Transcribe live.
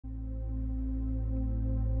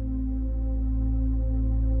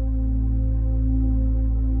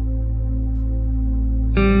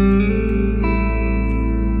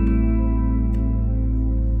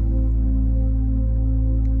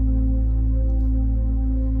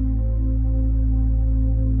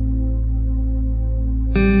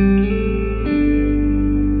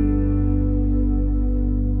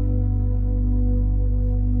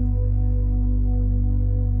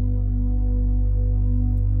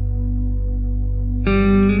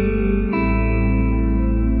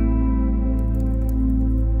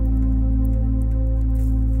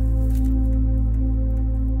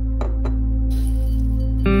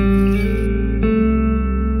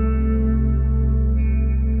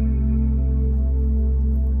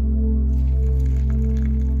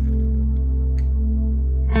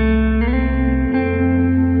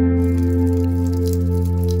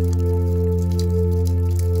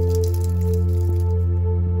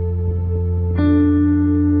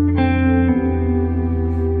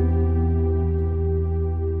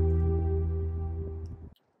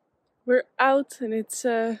out, and it's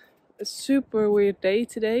a super weird day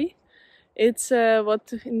today. It's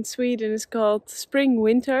what in Sweden is called spring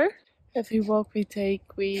winter. Every walk we take,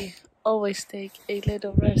 we always take a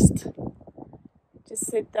little rest. Just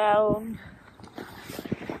sit down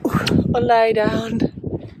or lie down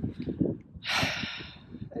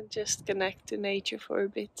and just connect to nature for a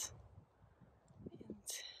bit.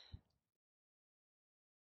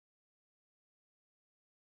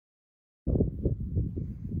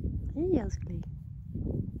 Hej älskling.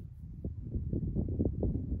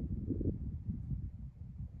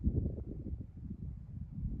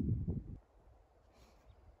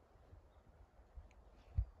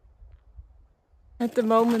 At the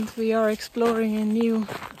moment we are exploring a new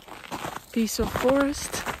piece of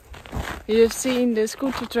forest. You have seen the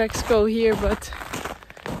scooter tracks go here, but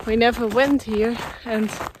we never went here, and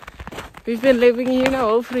we've been living here now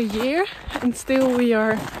over a year, and still we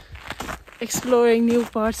are exploring new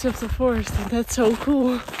parts of the forest, and that's so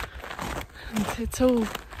cool. And it's so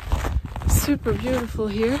super beautiful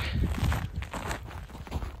here.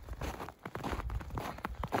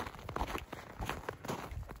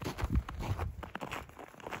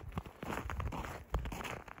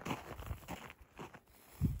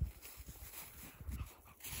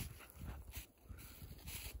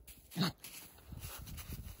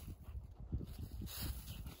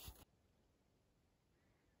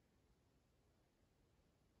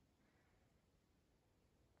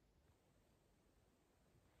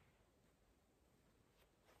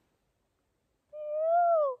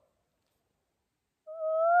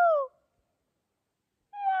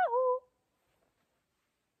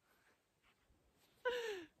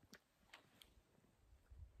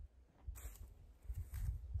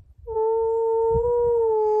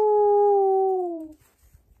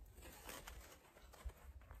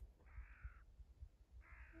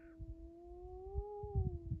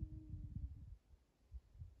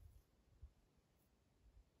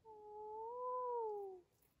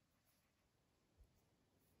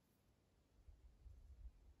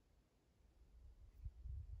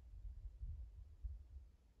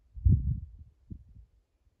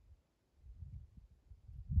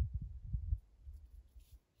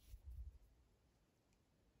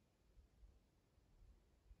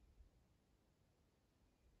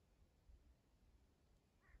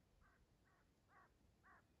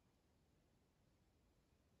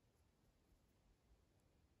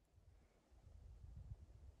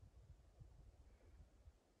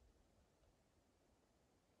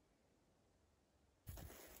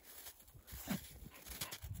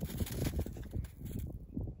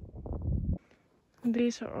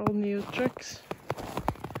 These are all new tracks.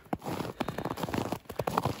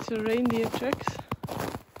 It's a reindeer tracks.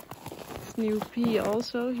 It's new pea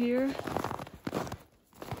also here.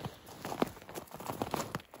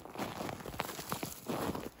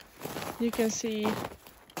 You can see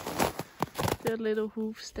the little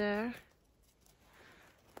hoofs there.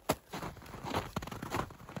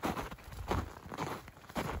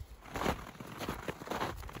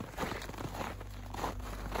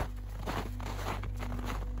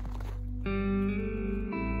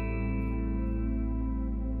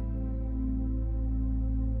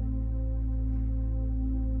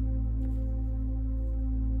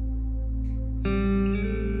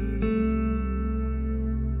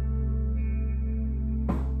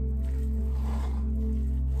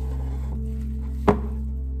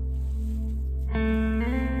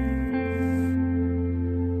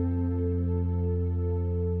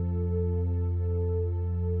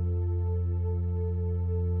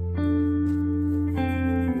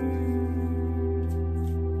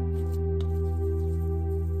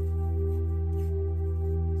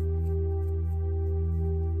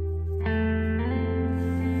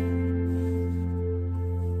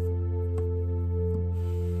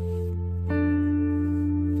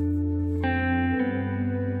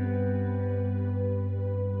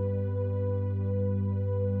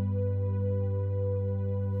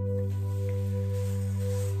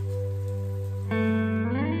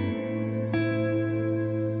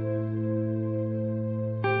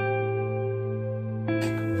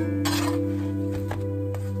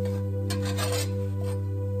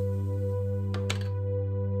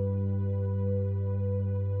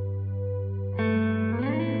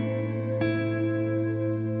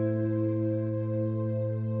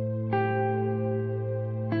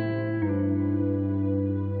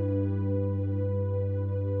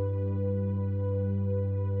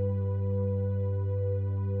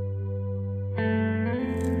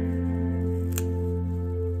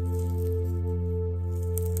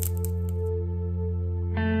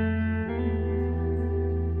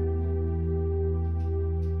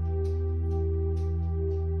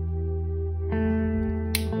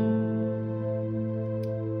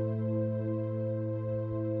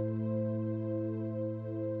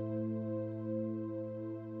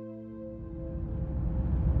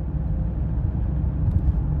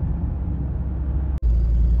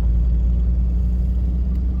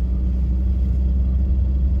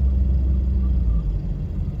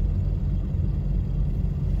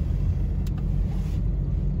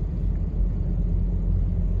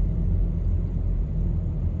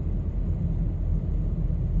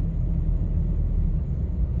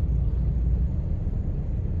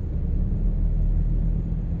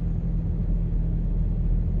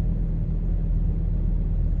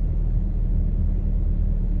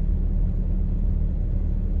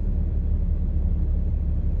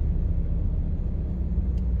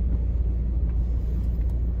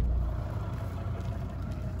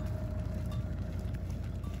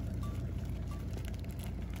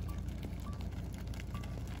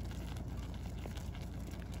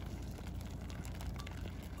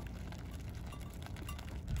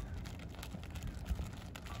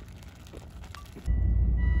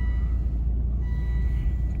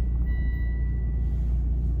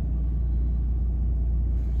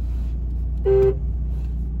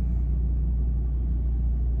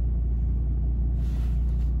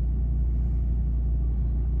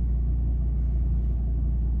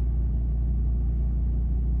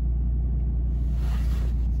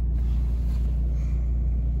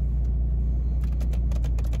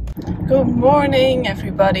 Good morning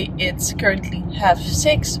everybody, it's currently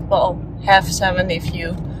 6:30, well 7:30 if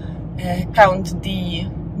you count the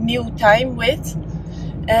new time with.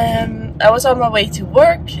 I was on my way to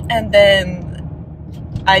work and then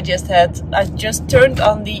I just turned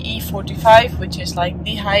on the E45, which is like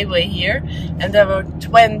the highway here, and there were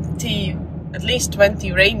at least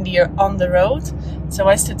 20 reindeer on the road. So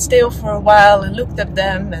I stood still for a while and looked at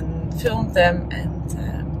them and filmed them, and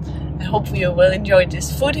I hope you will enjoy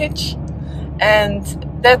this footage. And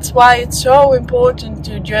that's why it's so important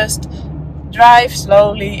to just drive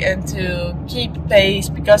slowly and to keep pace,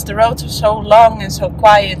 because the roads are so long and so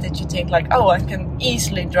quiet that you think like, oh, I can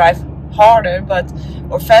easily drive harder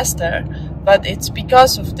or faster, but it's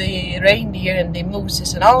because of the reindeer and the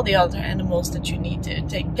mooses and all the other animals that you need to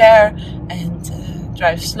take care and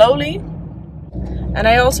drive slowly. And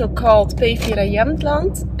I also called P4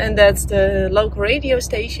 Jämtland, and that's the local radio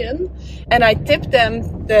station, and I tipped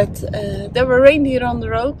them that there were reindeer on the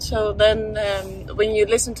road. So then when you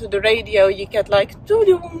listen to the radio you get like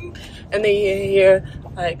doo-doo, and then you hear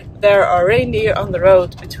like there are reindeer on the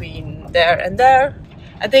road between there and there.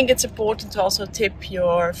 I think it's important to also tip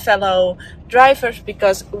your fellow drivers,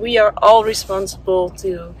 because we are all responsible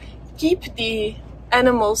to keep the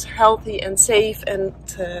animals healthy and safe, and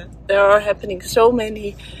there are happening so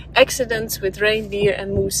many accidents with reindeer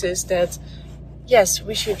and mooses that yes,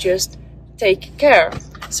 we should just take care.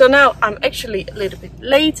 So now I'm actually a little bit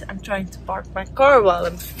late. I'm trying to park my car while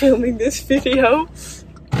I'm filming this video,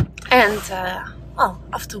 and well,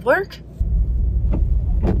 off to work.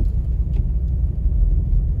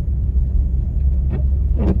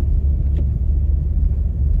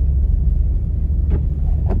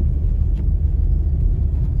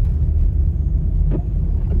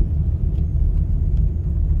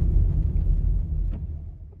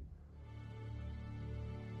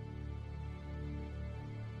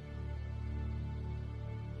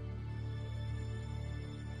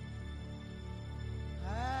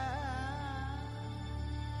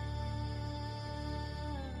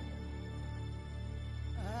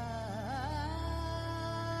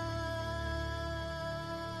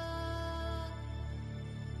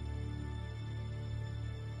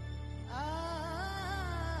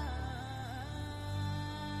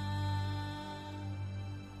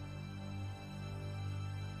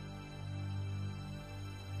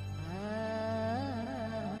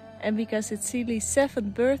 And because it's Seely's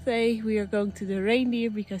 7th birthday, we are going to the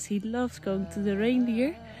reindeer because he loves going to the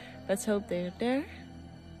reindeer. Let's hope they are there.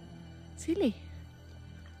 Seely?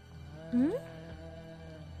 Hmm?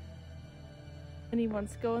 And he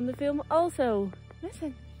wants to go on the film also.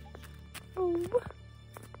 Listen. Oh.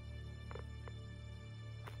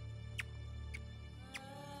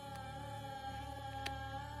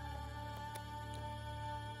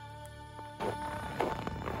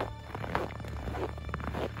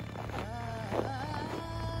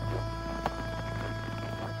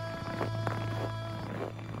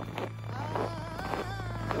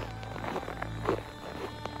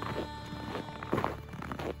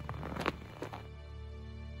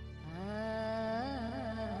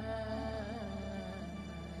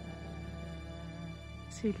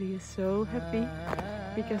 Seely is so happy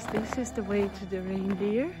because this is the way to the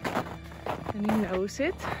reindeer and he knows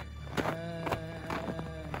it.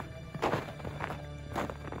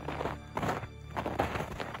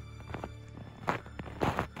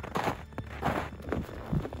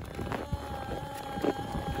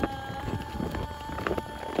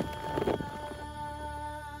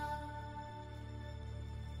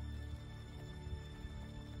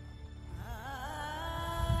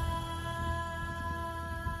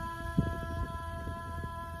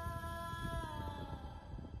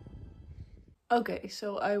 Okay,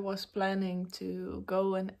 so I was planning to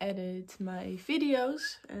go and edit my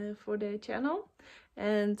videos for the channel,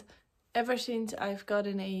 and ever since I've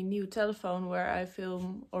gotten a new telephone where I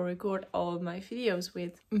film or record all of my videos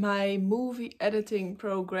with, my movie editing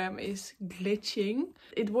program is glitching.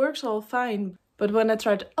 It works all fine, but when I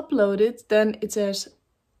try to upload it, then it says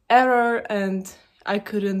error and I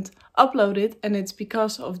couldn't upload it, and it's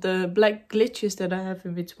because of the black glitches that I have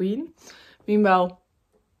in between. Meanwhile,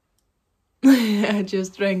 I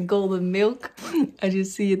just drank golden milk. I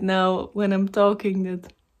just see it now when I'm talking.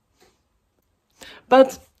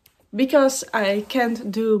 But because I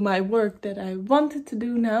can't do my work that I wanted to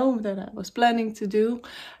do now, that I was planning to do,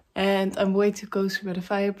 and I'm way too cozy by the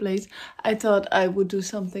fireplace, I thought I would do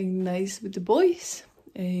something nice with the boys.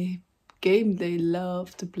 A game they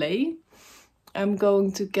love to play. I'm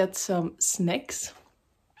going to get some snacks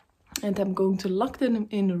and I'm going to lock them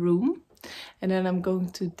in a room. And then I'm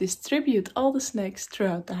going to distribute all the snacks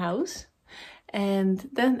throughout the house. and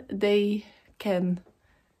then they can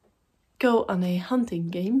go on a hunting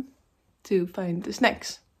game to find the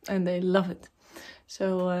snacks, and they love it.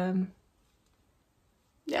 So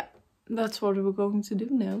yeah, that's what we're going to do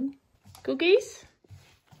now. Cookies,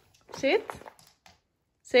 sit,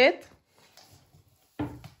 sit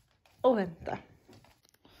och vänta.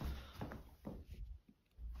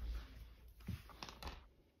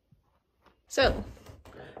 So,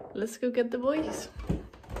 let's go get the boys.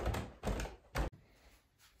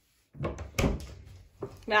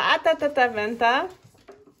 Ja, vänta.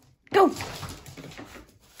 Go!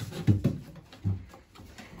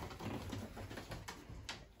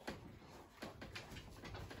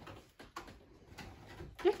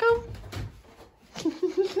 Ja, kom!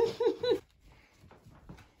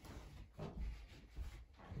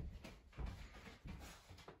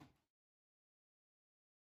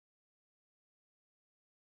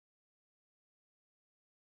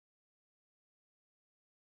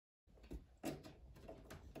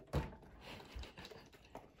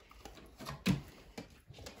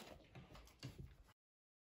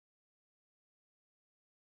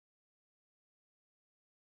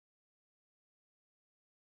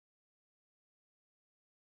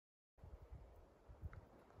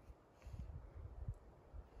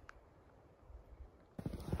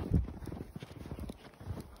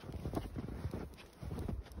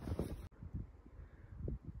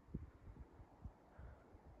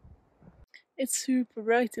 It's super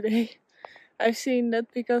bright today. I've seen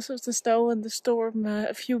that because of the snow and the storm,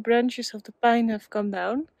 a few branches of the pine have come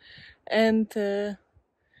down, and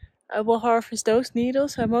I will harvest those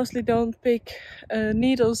needles. I mostly don't pick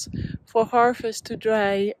needles for harvest to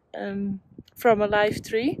dry from a live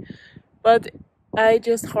tree, but I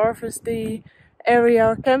just harvest the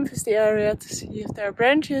area, canvas the area to see if there are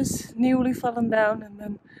branches newly fallen down, and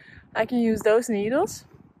then I can use those needles.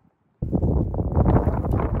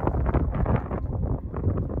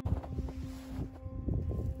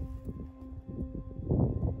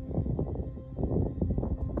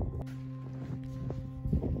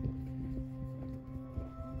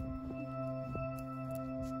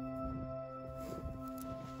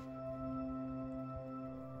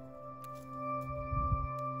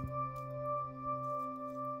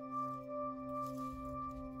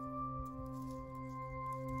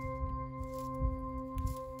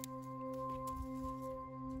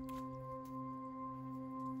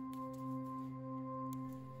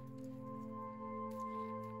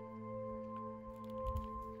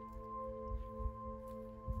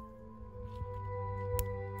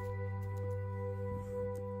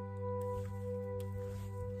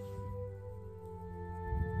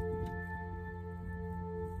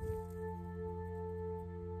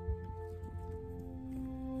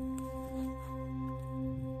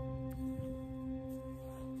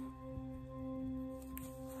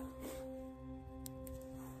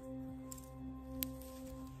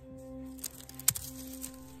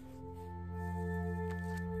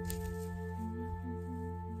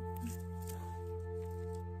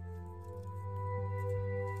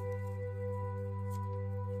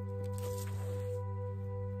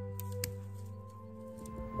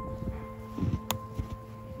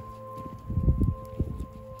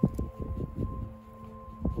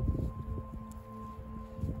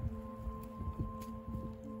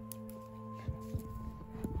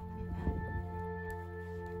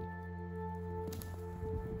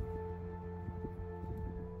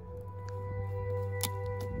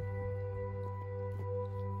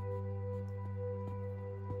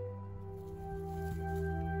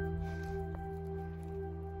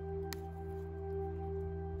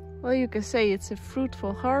 Well, you can say it's a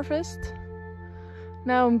fruitful harvest.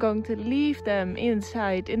 Now I'm going to leave them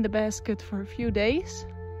inside in the basket for a few days,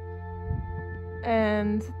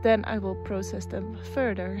 and then I will process them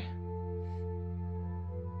further.